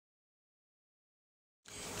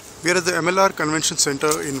We are at the MLR Convention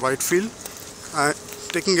Center in Whitefield,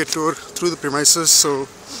 taking a tour through the premises so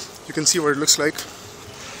you can see what it looks like.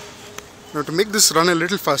 Now, to make this run a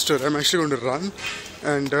little faster, I'm actually going to run,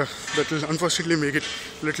 and that will unfortunately make it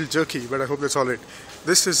a little jerky, but I hope that's alright.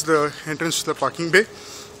 This is the entrance to the parking bay,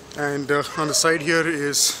 and on the side here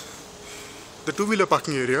is the two-wheeler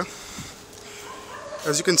parking area.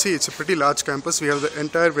 As you can see, it's a pretty large campus. We have the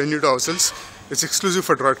entire venue to ourselves. It's exclusive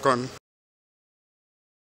for Droidcon.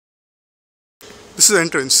 This is the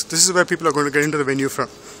entrance. This is where people are going to get into the venue from.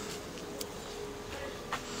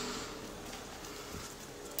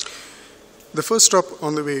 The first stop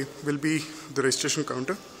on the way will be the registration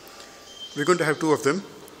counter. We're going to have two of them.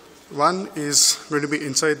 One is going to be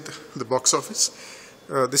inside the box office.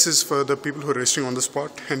 This is for the people who are registering on the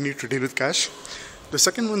spot and need to deal with cash. The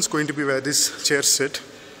second one is going to be where these chairs sit.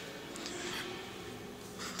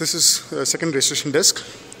 This is a second registration desk.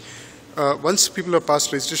 Once people are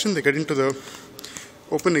past registration, they get into the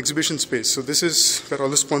open exhibition space. So this is where all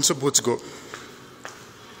the sponsor booths go.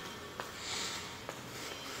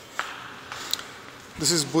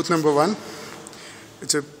 This is booth number 1.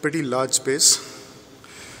 It's a pretty large space.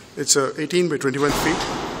 It's 18 by 21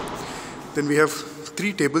 feet. Then we have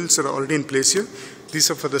 3 tables that are already in place here.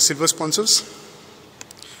 These are for the silver sponsors.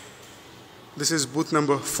 This is booth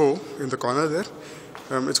number 4 in the corner there.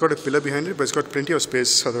 It's got a pillar behind it, but it's got plenty of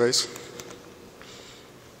space otherwise.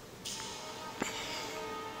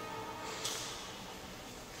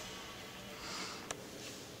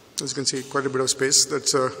 As you can see, quite a bit of space.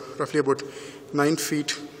 That's roughly about 9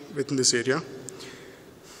 feet within this area.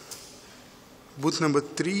 Booth number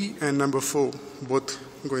 3 and number 4 both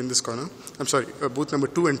go in this corner. I'm sorry, booth number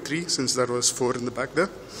 2 and 3, since that was 4 in the back there.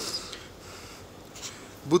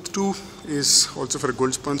 Booth 2 is also for a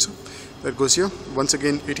gold sponsor. That goes here. Once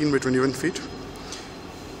again, 18 by 21 feet.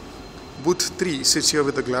 Booth 3 sits here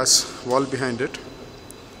with a glass wall behind it.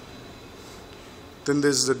 Then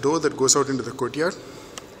there's the door that goes out into the courtyard.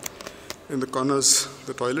 In the corners,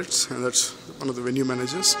 the toilets, and that's one of the venue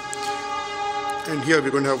managers. And here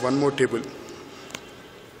we're going to have one more table.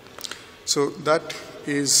 So that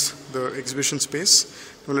is the exhibition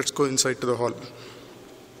space. Now let's go inside to the hall.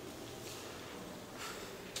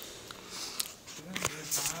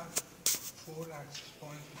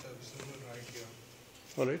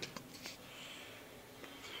 All right.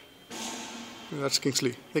 That's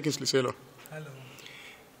Kingsley. Hey Kingsley, say hello. Hello.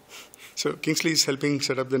 So Kingsley is helping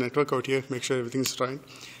set up the network out here, make sure everything's fine.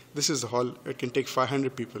 This is the hall. It can take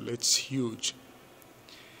 500 people. It's huge.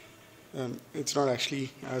 It's not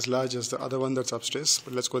actually as large as the other one that's upstairs,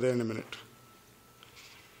 but let's go there in a minute.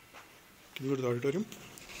 Can you go to the auditorium?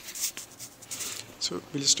 So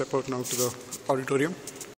we'll just step out now to the auditorium.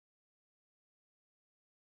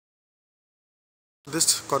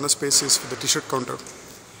 This corner space is for the t-shirt counter.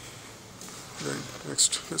 Then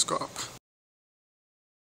next, let's go up.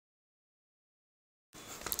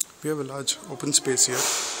 We have a large open space here.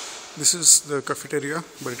 This is the cafeteria,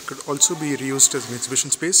 but it could also be reused as an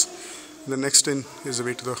exhibition space. The next in is the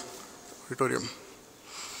way to the auditorium.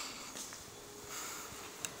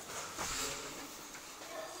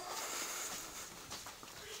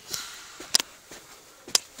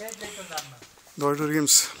 The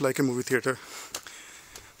auditorium's like a movie theater.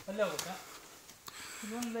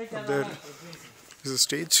 Up there is a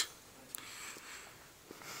stage.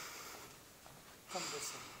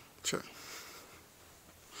 Sure.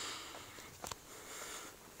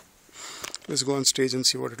 Let's go on stage and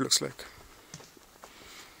see what it looks like.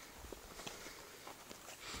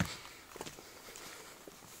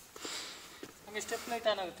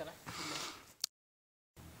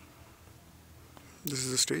 This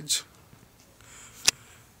is the stage.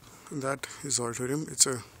 And that is the auditorium. It's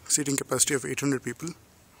a seating capacity of 800 people.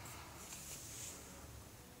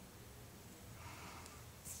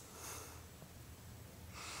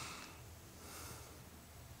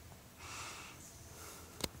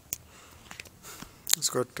 It's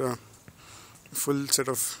got a full set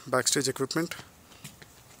of backstage equipment.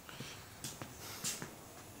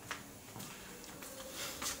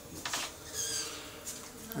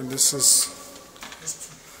 And this is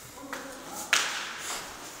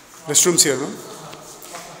restrooms here, no?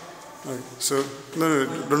 Right. So, no,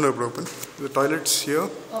 don't have it open. The toilets here,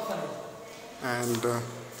 and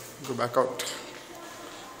go back out.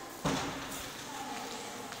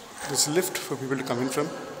 There's a lift for people to come in from.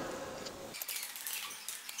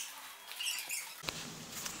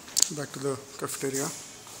 Back to the cafeteria.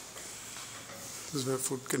 This is where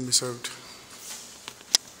food can be served.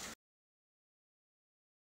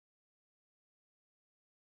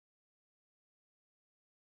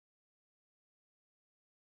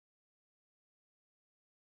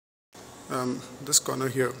 This corner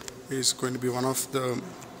here is going to be one of the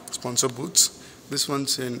sponsor booths. This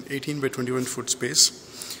one's in 18 by 21 foot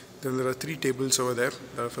space. Then there are 3 tables over there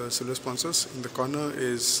that are for the silver sponsors. In the corner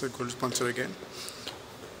is a gold sponsor again.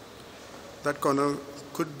 That corner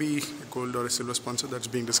could be a gold or a silver sponsor, that's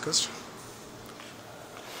being discussed.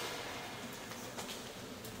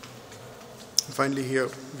 And finally here,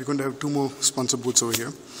 we're going to have 2 more sponsor booths over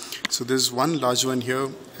here. So there's one large one here,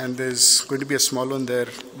 and there's going to be a small one there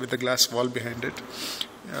with a glass wall behind it,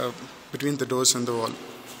 between the doors and the wall.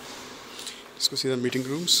 Let's go see the meeting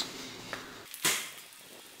rooms.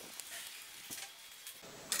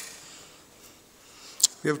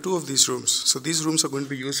 We have 2 of these rooms. So these rooms are going to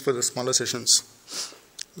be used for the smaller sessions,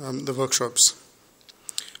 the workshops.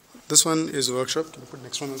 This one is a workshop. Can you put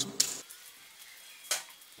next one also?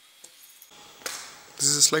 This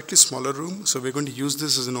is a slightly smaller room, so we're going to use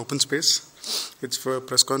this as an open space. It's for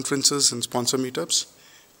press conferences and sponsor meetups.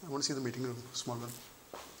 I want to see the meeting room, small one.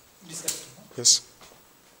 Yes.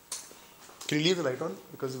 Can you leave the light on?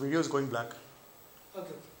 Because the video is going black.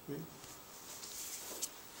 Okay.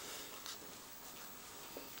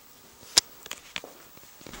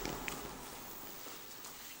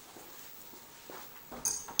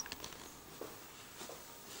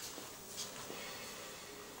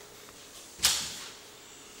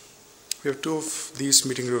 We have 2 of these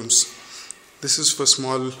meeting rooms. This is for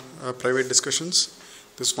small private discussions.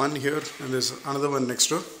 There's one here and there's another one next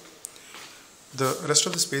door. The rest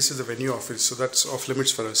of the space is the venue office, so that's off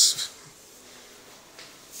limits for us.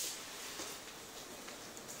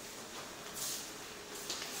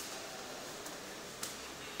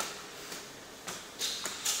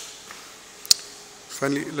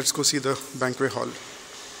 Finally, let's go see the banquet hall.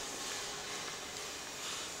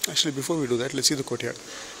 Actually, before we do that, let's see the courtyard.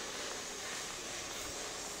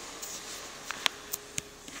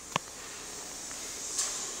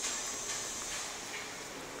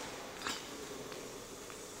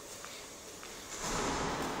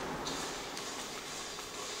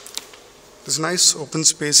 This nice open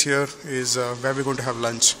space here is where we're going to have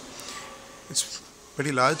lunch. It's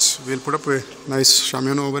pretty large. We'll put up a nice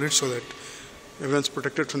shamiana over it so that everyone's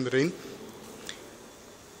protected from the rain.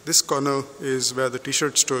 This corner is where the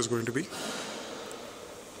t-shirt store is going to be.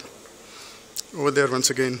 Over there once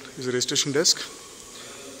again is a registration desk.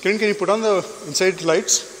 Kiran, can you put on the inside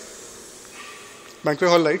lights? Banquet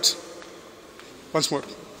hall lights. Once more.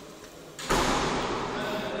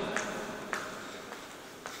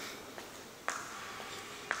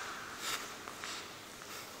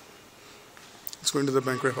 Let's go into the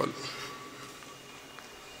banquet hall.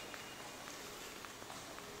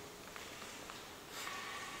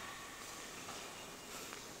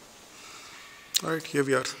 Alright, here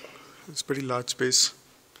we are. It's a pretty large space.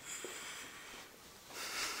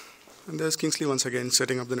 And there's Kingsley once again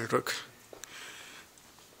setting up the network.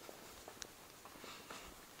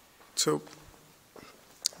 So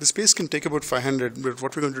the space can take about 500, but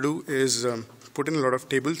what we're going to do is put in a lot of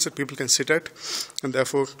tables that people can sit at, and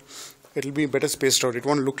therefore it'll be better spaced out. It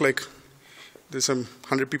won't look like there's some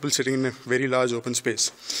 100 people sitting in a very large open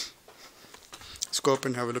space. Let's go up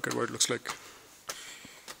and have a look at what it looks like.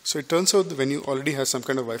 So it turns out the venue already has some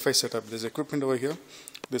kind of Wi-Fi setup. There's equipment over here.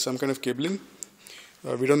 There's some kind of cabling.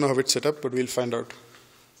 We don't know how it's set up, but we'll find out.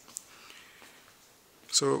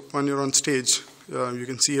 So when you're on stage, you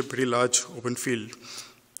can see a pretty large open field.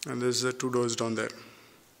 And there's 2 doors down there.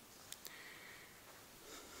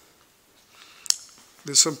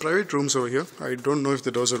 There's some private rooms over here. I don't know if the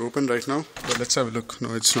doors are open right now, but let's have a look.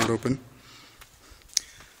 No, it's not open.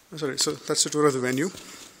 Sorry, so that's the tour of the venue.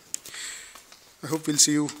 I hope we'll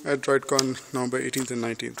see you at Droidcon November 18th and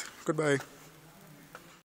 19th. Goodbye.